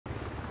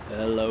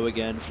Hello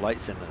again,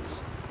 flight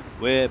simmers.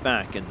 We're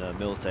back in the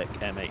Miltech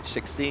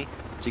MH60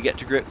 to get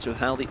to grips with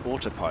how the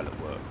autopilot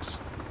works.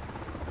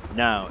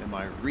 Now, in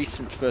my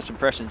recent first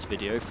impressions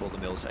video for the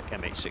Miltech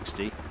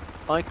MH60,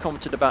 I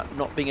commented about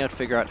not being able to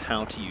figure out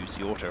how to use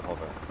the auto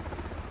hover.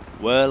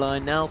 Well, I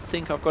now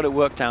think I've got it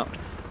worked out,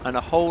 and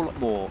a whole lot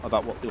more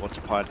about what the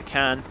autopilot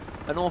can,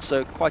 and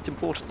also, quite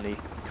importantly,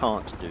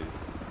 can't do.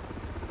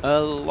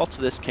 A lot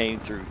of this came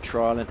through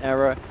trial and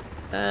error,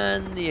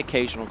 and the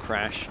occasional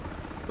crash,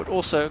 but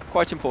also,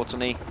 quite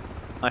importantly,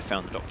 I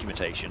found the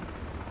documentation,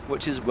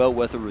 which is well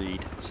worth a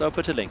read, so I'll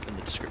put a link in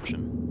the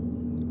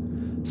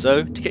description.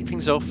 So, to kick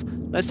things off,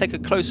 let's take a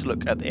closer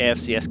look at the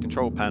AFCS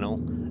control panel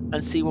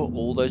and see what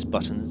all those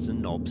buttons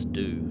and knobs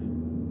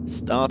do.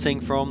 Starting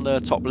from the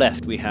top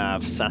left, we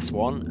have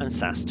SAS1 and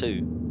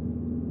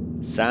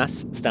SAS2.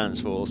 SAS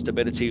stands for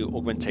Stability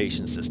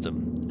Augmentation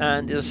System,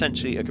 and is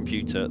essentially a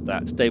computer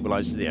that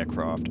stabilizes the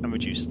aircraft and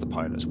reduces the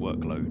pilot's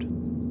workload.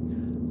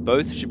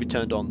 Both should be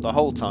turned on the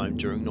whole time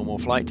during normal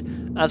flight,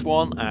 as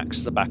one acts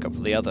as a backup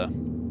for the other.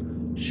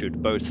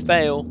 Should both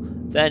fail,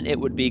 then it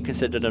would be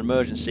considered an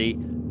emergency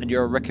and you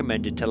are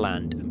recommended to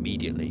land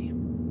immediately.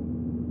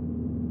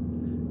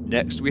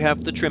 Next we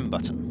have the trim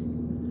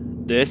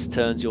button. This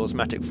turns the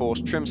automatic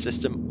force trim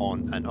system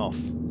on and off.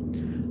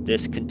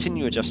 This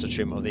continue adjusts the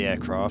trim of the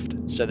aircraft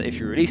so that if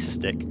you release the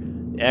stick,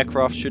 the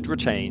aircraft should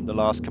retain the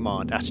last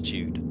command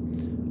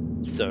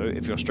attitude. So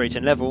if you're straight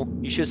and level,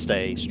 you should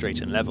stay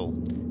straight and level.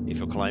 If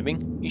you're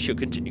climbing, you should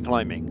continue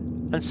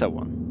climbing, and so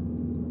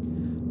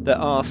on. There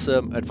are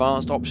some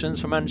advanced options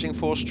for managing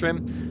force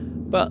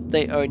trim, but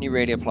they only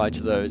really apply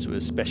to those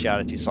with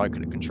speciality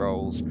cyclic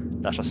controls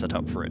that are set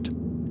up for it.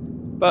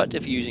 But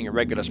if you're using a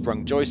regular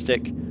sprung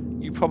joystick,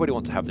 you probably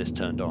want to have this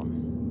turned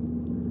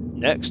on.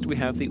 Next we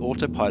have the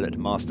Autopilot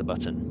master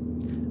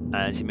button.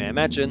 As you may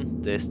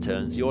imagine, this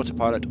turns the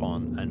autopilot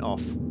on and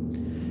off.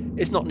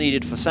 It's not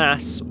needed for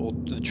SAS or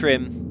the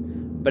trim,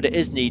 but it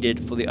is needed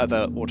for the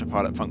other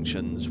autopilot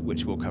functions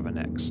which we'll cover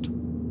next.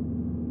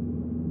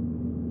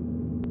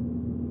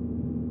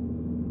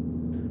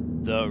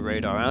 The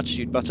radar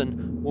altitude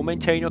button will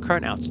maintain your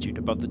current altitude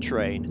above the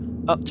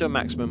terrain up to a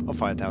maximum of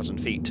 5,000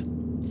 feet.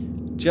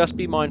 Just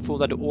be mindful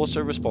that it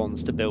also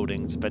responds to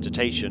buildings and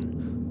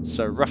vegetation,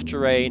 so rough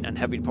terrain and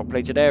heavily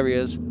populated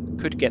areas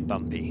could get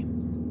bumpy.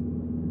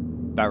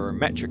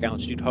 Barometric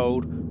altitude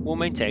hold will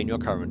maintain your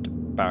current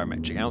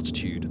barometric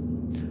altitude.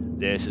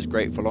 This is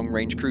great for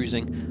long-range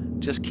cruising.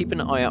 Just keep an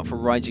eye out for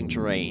rising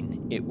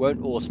terrain. It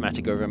won't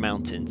automatic over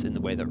mountains in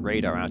the way that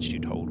radar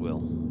altitude hold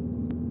will.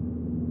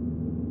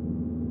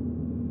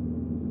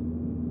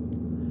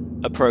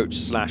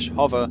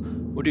 Approach/hover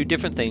will do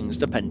different things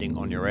depending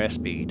on your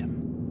airspeed.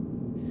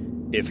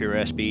 If your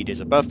airspeed is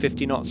above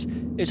 50 knots,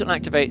 it will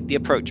activate the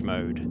approach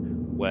mode,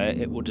 where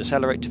it will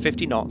decelerate to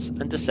 50 knots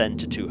and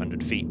descend to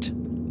 200 feet,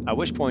 at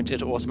which point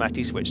it will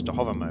automatically switch to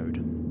hover mode.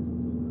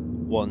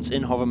 Once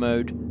in hover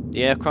mode,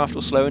 the aircraft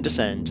will slow and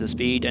descend to the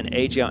speed and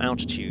AGL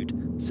altitude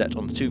set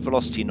on the two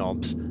velocity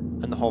knobs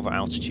and the hover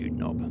altitude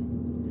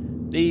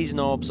knob. These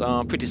knobs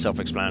are pretty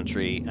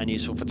self-explanatory and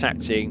useful for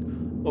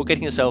taxiing or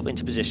getting yourself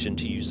into position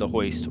to use the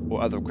hoist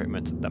or other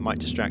equipment that might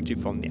distract you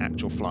from the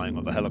actual flying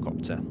of the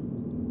helicopter.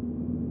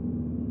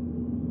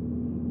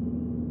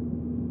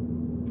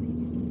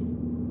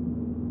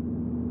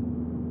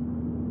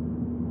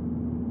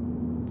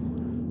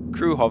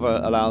 Crew hover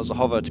allows the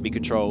hover to be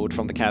controlled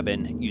from the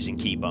cabin using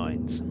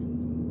keybinds.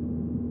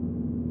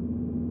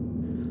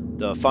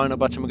 The final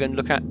button we're going to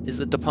look at is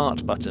the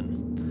Depart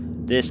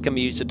button. This can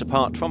be used to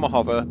depart from a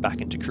hover back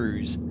into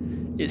cruise.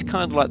 It's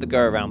kind of like the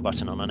go around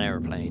button on an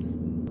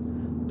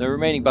aeroplane. The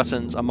remaining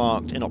buttons are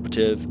marked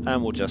inoperative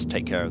and will just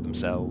take care of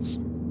themselves.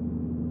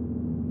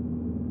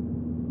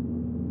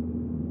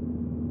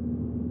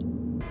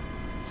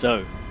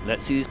 So,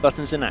 let's see these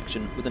buttons in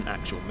action with an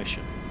actual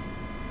mission.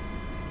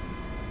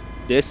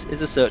 This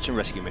is a search and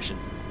rescue mission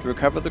to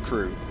recover the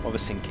crew of a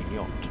sinking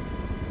yacht.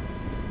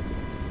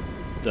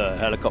 The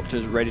helicopter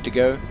is ready to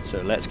go,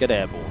 so let's get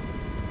airborne.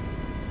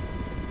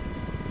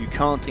 You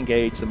can't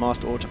engage the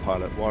master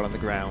autopilot while on the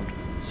ground,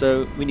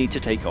 so we need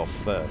to take off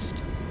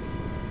first.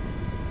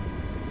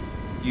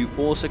 You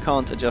also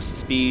can't adjust the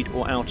speed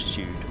or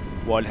altitude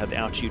while you have the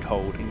altitude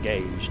hold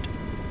engaged,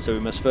 so we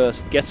must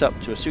first get up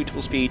to a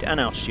suitable speed and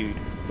altitude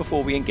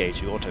before we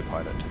engage the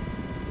autopilot.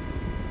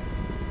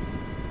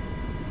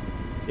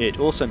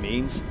 It also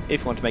means, if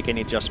you want to make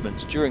any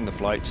adjustments during the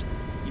flight,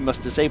 you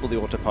must disable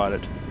the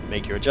autopilot,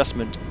 make your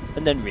adjustment,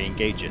 and then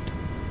re-engage it.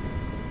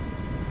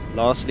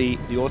 Lastly,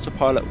 the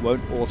autopilot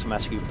won't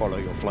automatically follow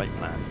your flight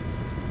plan.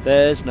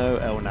 There's no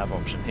LNAV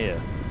option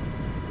here.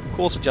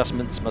 Course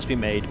adjustments must be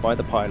made by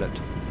the pilot,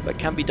 but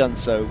can be done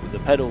so with the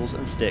pedals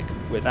and stick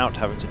without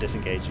having to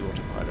disengage the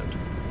autopilot.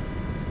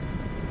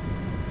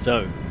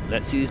 So,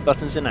 let's see these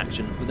buttons in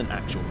action with an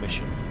actual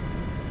mission.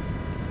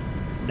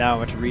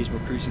 Now at a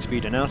reasonable cruising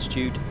speed and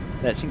altitude,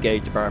 let's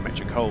engage the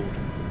barometric hold.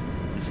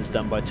 This is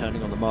done by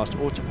turning on the master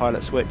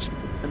autopilot switch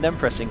and then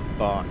pressing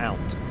bar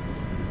out.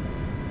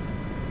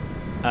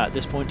 At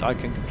this point I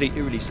can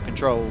completely release the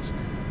controls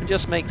and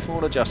just make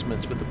small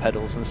adjustments with the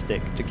pedals and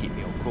stick to keep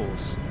me on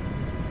course.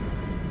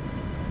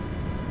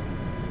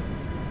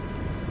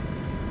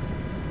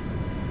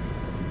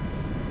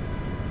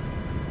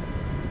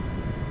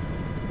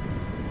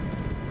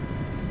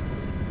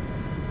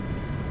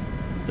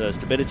 The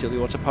stability of the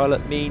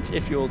autopilot means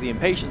if you're the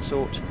impatient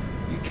sort,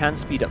 you can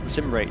speed up the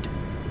sim rate,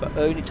 but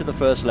only to the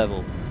first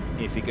level.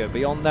 If you go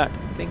beyond that,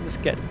 things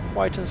get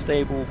quite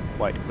unstable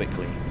quite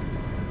quickly.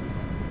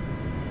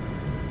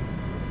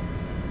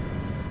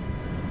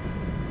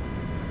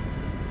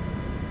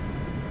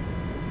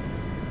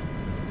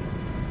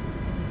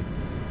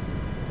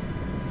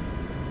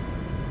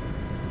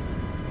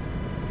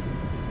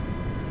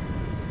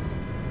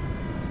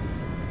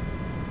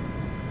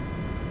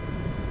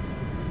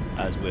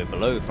 As we're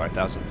below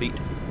 5,000 feet,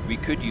 we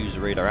could use a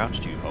radar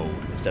altitude hold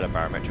instead of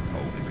barometric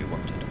hold if we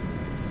wanted.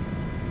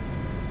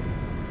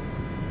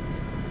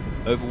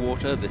 Over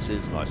water, this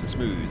is nice and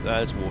smooth,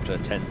 as water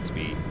tends to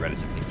be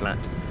relatively flat.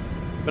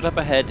 But up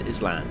ahead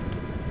is land,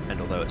 and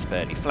although it's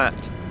fairly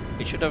flat,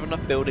 it should have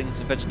enough buildings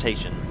and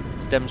vegetation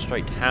to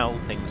demonstrate how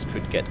things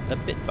could get a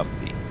bit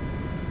bumpy.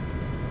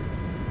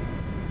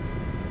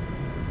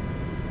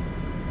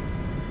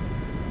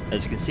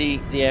 As you can see,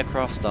 the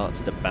aircraft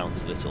starts to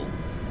bounce a little,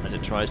 as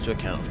it tries to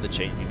account for the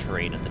changing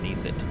terrain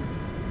underneath it.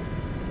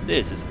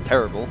 This isn't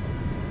terrible,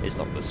 it's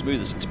not the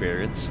smoothest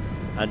experience,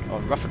 and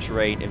on rougher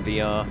terrain in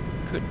VR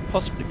could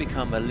possibly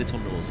become a little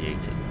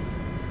nauseating.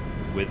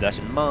 With that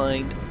in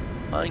mind,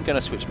 I'm going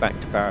to switch back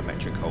to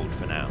barometric hold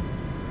for now.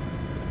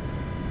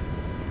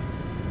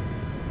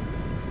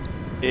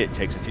 It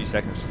takes a few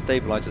seconds to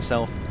stabilise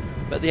itself,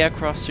 but the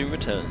aircraft soon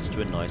returns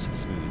to a nice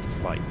smooth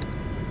flight.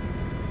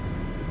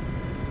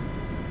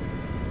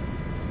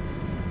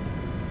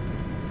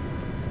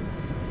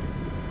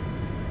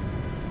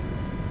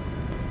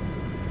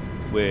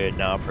 We're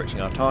now approaching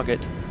our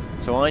target,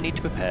 so I need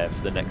to prepare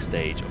for the next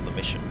stage of the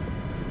mission.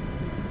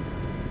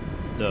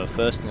 The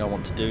first thing I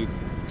want to do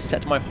is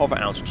set my hover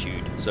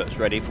altitude so it's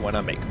ready for when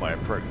I make my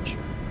approach.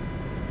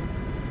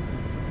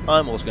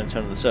 I'm also going to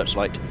turn on the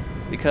searchlight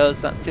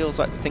because that feels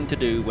like the thing to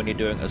do when you're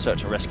doing a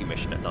search and rescue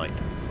mission at night.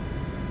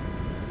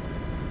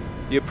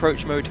 The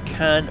approach mode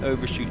can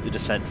overshoot the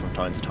descent from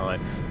time to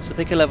time, so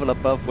pick a level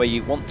above where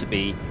you want to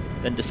be,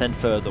 then descend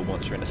further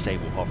once you're in a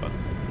stable hover.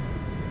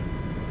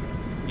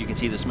 You can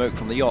see the smoke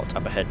from the yacht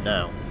up ahead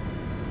now.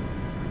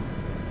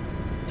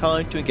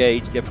 Time to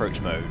engage the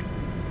approach mode.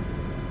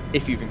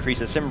 If you've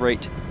increased the sim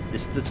rate,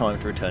 this is the time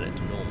to return it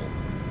to normal.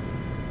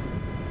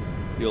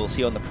 You'll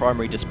see on the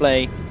primary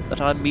display that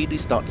I immediately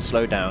start to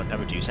slow down and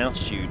reduce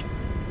altitude.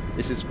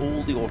 This is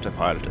all the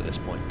autopilot at this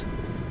point.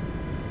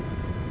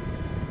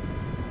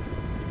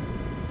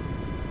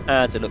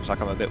 As it looks like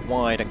I'm a bit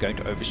wide and going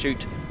to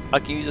overshoot, I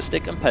can use a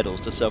stick and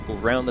pedals to circle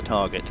round the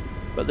target,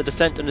 but the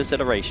descent and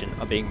deceleration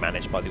are being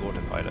managed by the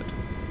autopilot.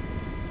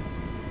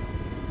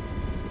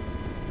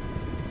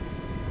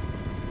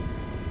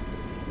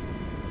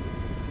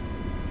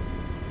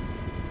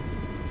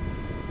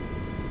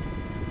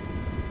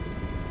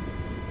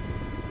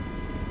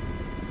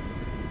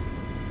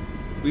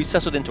 We've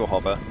settled into a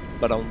hover,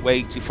 but I'm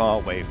way too far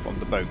away from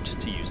the boat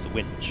to use the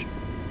winch.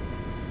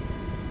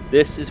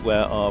 This is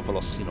where our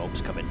velocity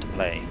knobs come into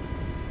play.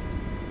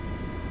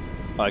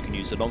 I can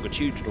use the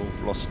longitudinal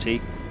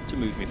velocity to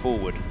move me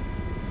forward.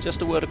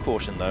 Just a word of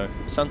caution though,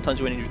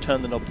 sometimes when you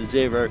turn the knob to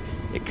 0,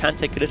 it can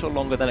take a little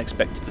longer than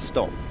expected to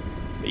stop,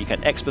 but you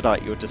can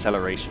expedite your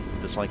deceleration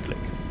with the cyclic.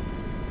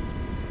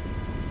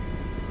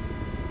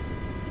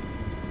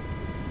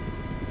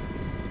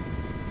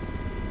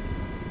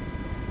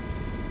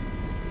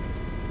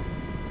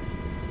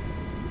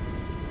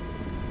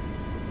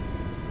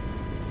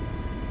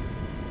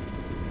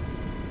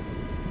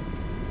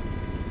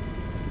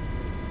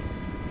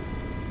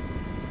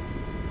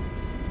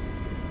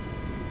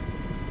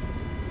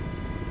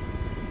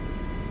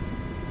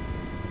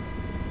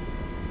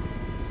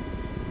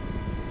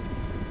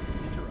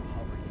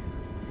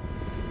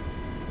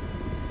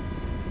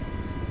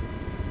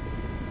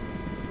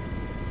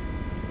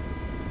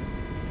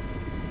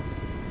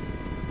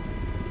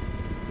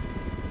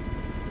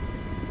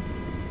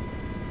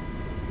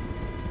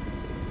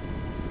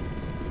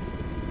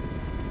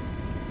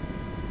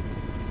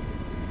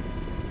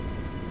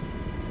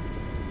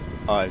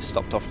 I've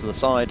stopped off to the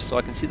side so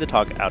I can see the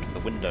target out of the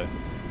window.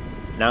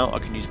 Now I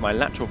can use my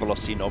lateral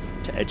velocity knob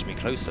to edge me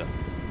closer.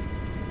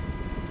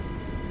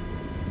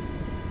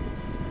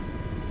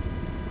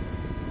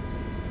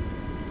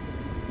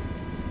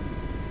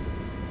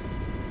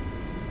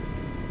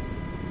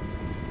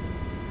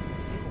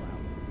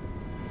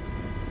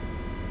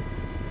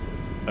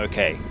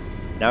 Okay,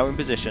 now in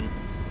position,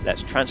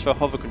 let's transfer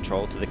hover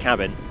control to the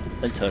cabin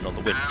and turn on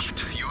the winch.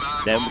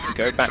 Then we can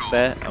go back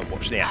there and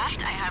watch the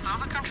action. I have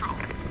hover control.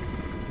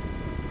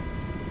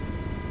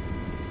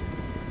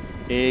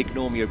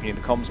 Ignore me opening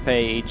the comms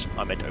page,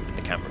 I meant to open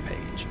the camera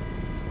page.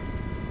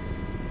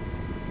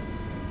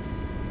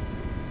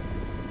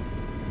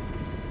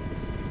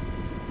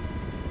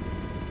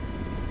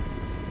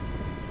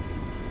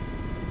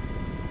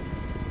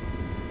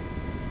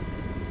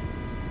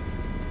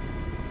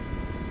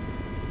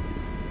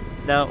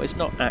 Now, it's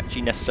not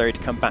actually necessary to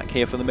come back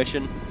here for the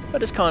mission,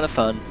 but it's kind of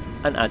fun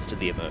and adds to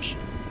the immersion.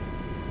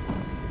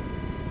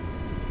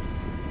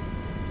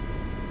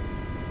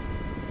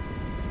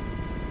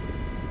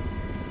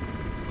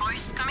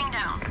 Hoist coming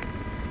down.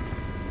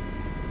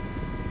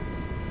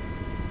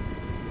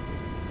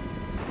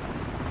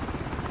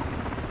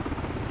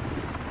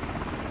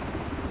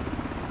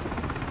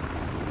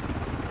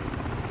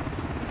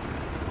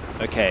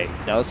 Okay,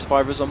 now the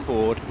survivor's on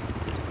board,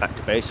 it's back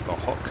to base for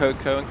hot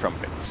cocoa and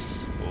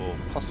crumpets, or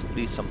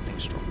possibly something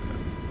stronger.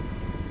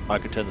 I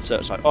can turn the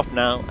searchlight off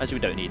now, as we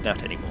don't need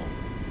that anymore.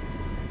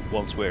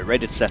 Once we're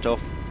ready to set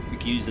off, we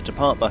can use the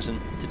depart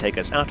button to take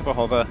us out of a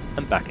hover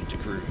and back into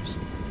cruise.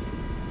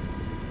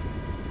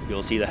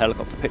 You'll see the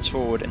helicopter pitch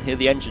forward and hear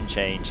the engine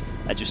change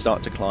as you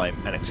start to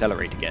climb and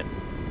accelerate again.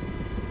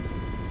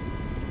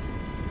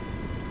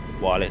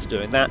 While it's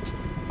doing that,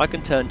 I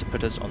can turn to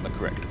put us on the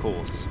correct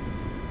course.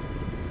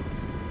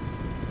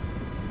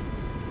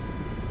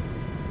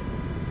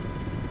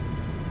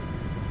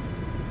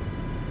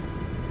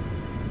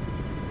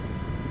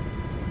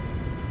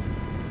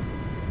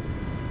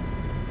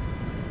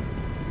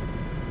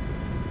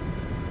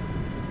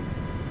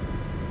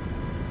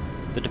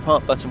 The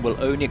depart button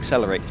will only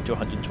accelerate to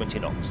 120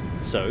 knots,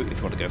 so if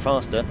you want to go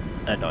faster,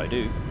 and I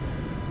do,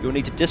 you'll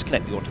need to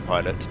disconnect the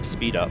autopilot to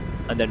speed up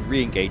and then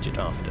re-engage it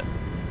after.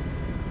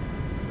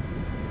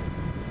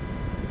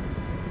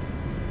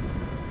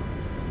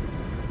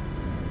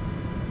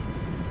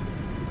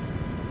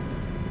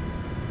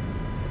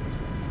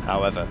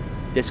 However,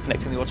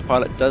 disconnecting the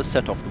autopilot does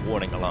set off the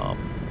warning alarm,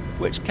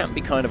 which can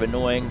be kind of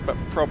annoying but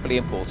probably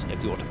important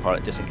if the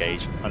autopilot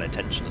disengaged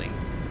unintentionally.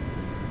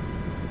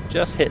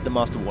 Just hit the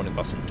master warning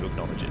button to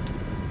acknowledge it.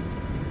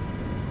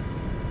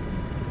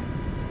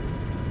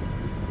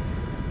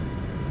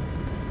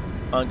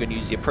 I'm going to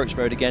use the approach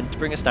mode again to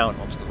bring us down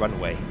onto the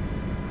runway,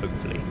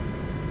 hopefully.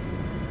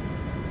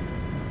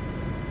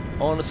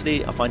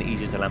 Honestly, I find it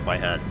easier to land by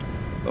hand,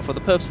 but for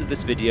the purpose of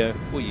this video,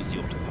 we'll use the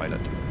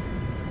autopilot.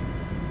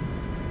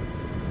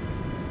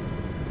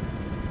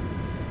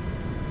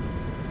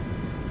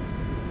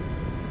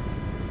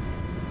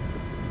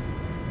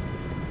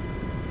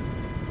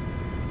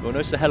 You'll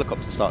notice the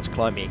helicopter starts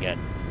climbing again.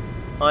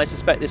 I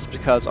suspect this is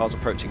because I was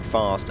approaching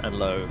fast and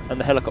low and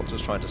the helicopter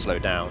was trying to slow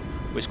down,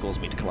 which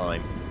caused me to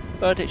climb,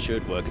 but it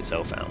should work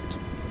itself out.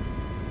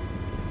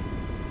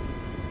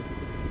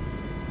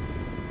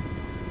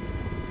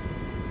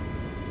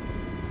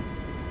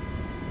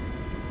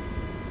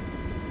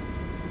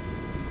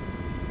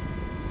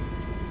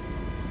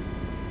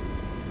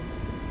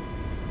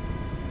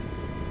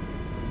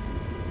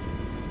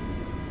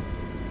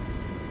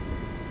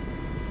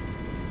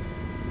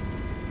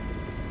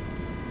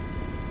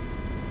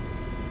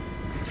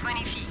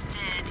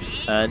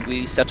 And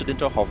we settled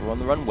into a hover on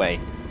the runway.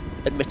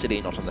 Admittedly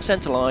not on the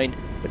centre line,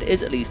 but it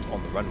is at least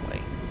on the runway.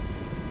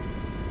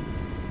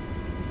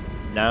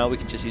 Now we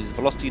can just use the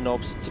velocity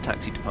knobs to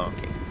taxi to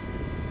parking.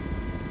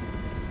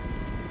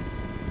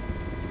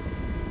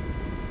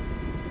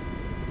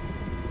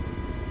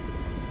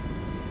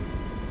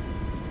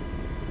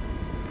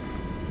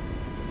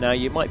 Now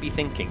you might be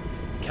thinking,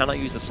 can I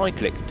use a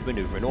cyclic to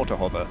manoeuvre an auto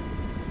hover?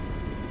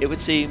 It would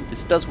seem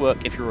this does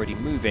work if you're already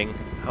moving,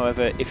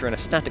 however if you're in a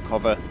static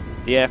hover,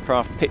 the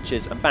aircraft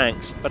pitches and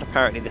banks, but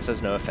apparently this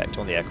has no effect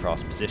on the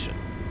aircraft's position.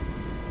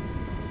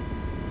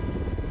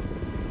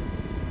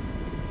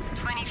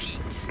 20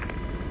 feet.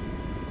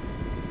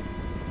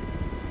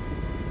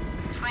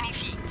 20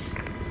 feet.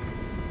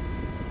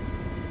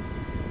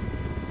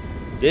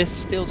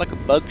 This feels like a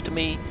bug to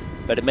me,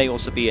 but it may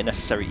also be a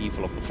necessary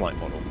evil of the flight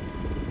model.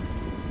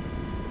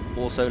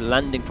 Also,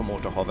 landing from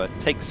auto hover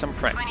takes some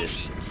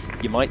practice.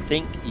 You might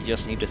think you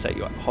just need to set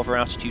your hover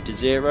altitude to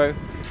 0,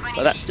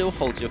 but that still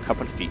holds you a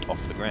couple of feet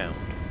off the ground.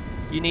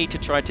 You need to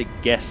try to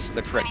guess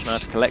the correct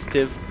amount of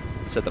collective,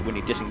 so that when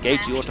you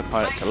disengage the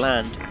autopilot to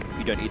land,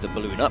 you don't either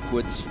balloon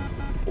upwards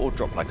or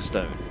drop like a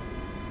stone.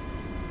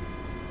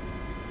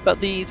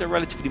 But these are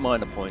relatively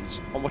minor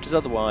points on what is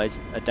otherwise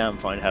a damn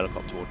fine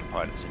helicopter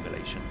autopilot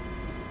simulation.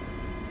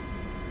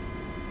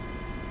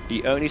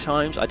 The only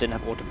times I didn't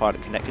have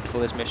autopilot connected for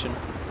this mission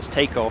was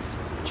takeoff,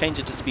 change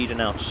it to speed and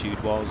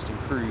altitude whilst in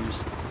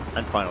cruise,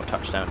 and final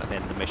touchdown at the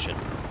end of the mission.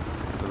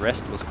 The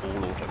rest was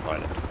all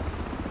autopilot.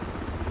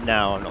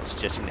 Now, I'm not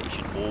suggesting that you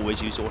should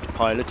always use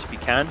autopilot if you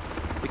can,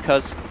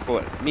 because,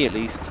 for me at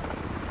least,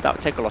 that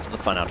would take a lot of the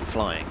fun out of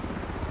flying.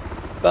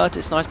 But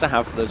it's nice to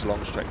have for those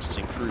long stretches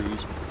in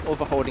cruise, or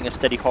for holding a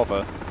steady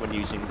hover when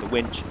using the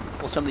winch,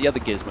 or some of the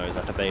other gizmos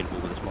that are available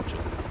with this module.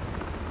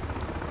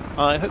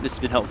 I hope this has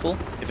been helpful.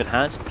 If it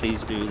has,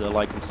 please do the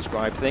like and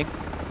subscribe thing.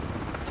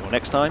 Until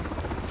next time,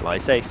 fly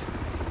safe.